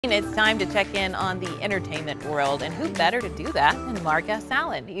It's time to check in on the entertainment world, and who better to do that than Mark S.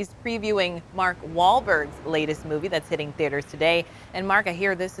 Allen? He's previewing Mark Wahlberg's latest movie that's hitting theaters today. And Mark, I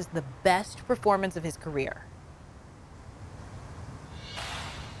hear this is the best performance of his career.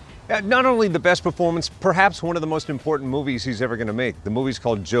 Not only the best performance, perhaps one of the most important movies he's ever going to make. The movie's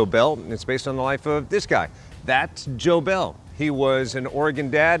called Joe Bell, and it's based on the life of this guy. That's Joe Bell. He was an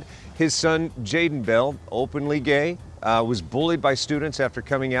Oregon dad. His son, Jaden Bell, openly gay, was bullied by students after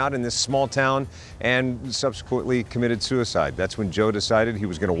coming out in this small town and subsequently committed suicide. That's when Joe decided he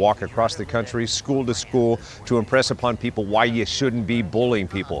was going to walk across the country, school to school, to impress upon people why you shouldn't be bullying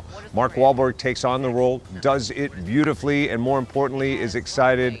people. Mark Wahlberg takes on the role, does it beautifully, and more importantly, is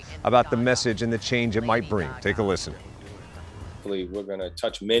excited about the message and the change it might bring. Take a listen. Hopefully we're going to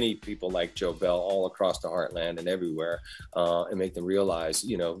touch many people like Joe Bell all across the heartland and everywhere, and make them realize,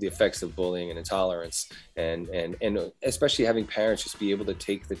 the effects of bullying and intolerance, and especially having parents just be able to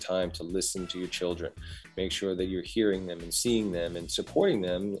take the time to listen to your children, make sure that you're hearing them and seeing them and supporting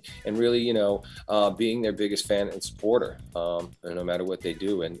them, and really, being their biggest fan and supporter, no matter what they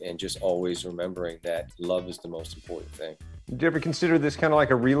do, and just always remembering that love is the most important thing. Did you ever consider this kind of like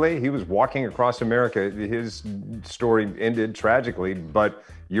a relay? He was walking across America. His story ended tragically, but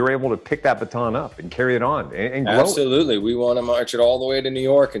you're able to pick that baton up and carry it on and grow. Absolutely. We want to march it all the way to New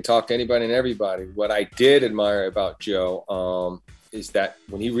York and talk to anybody and everybody. What I did admire about Joe is that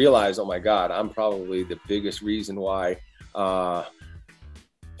when he realized, oh my God, I'm probably the biggest reason why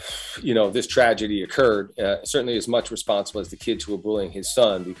this tragedy occurred, certainly as much responsible as the kids who were bullying his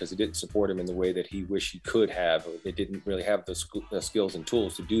son, because he didn't support him in the way that he wished he could have. They didn't really have the skills and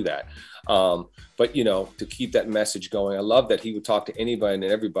tools to do that. But, to keep that message going, I love that he would talk to anybody and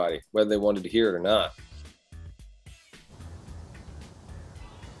everybody, whether they wanted to hear it or not.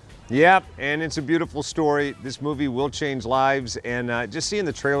 Yeah, and it's a beautiful story. This movie will change lives, and just seeing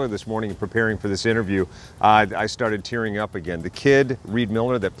the trailer this morning and preparing for this interview, I started tearing up again. The kid, Reed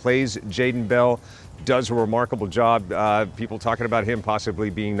Miller, that plays Jaden Bell, does a remarkable job. People talking about him possibly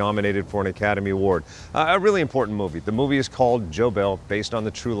being nominated for an Academy Award. A really important movie. The movie is called Joe Bell, based on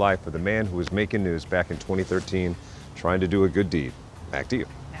the true life of the man who was making news back in 2013, trying to do a good deed. Back to you.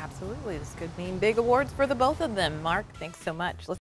 Absolutely. This could mean big awards for the both of them. Mark, thanks so much.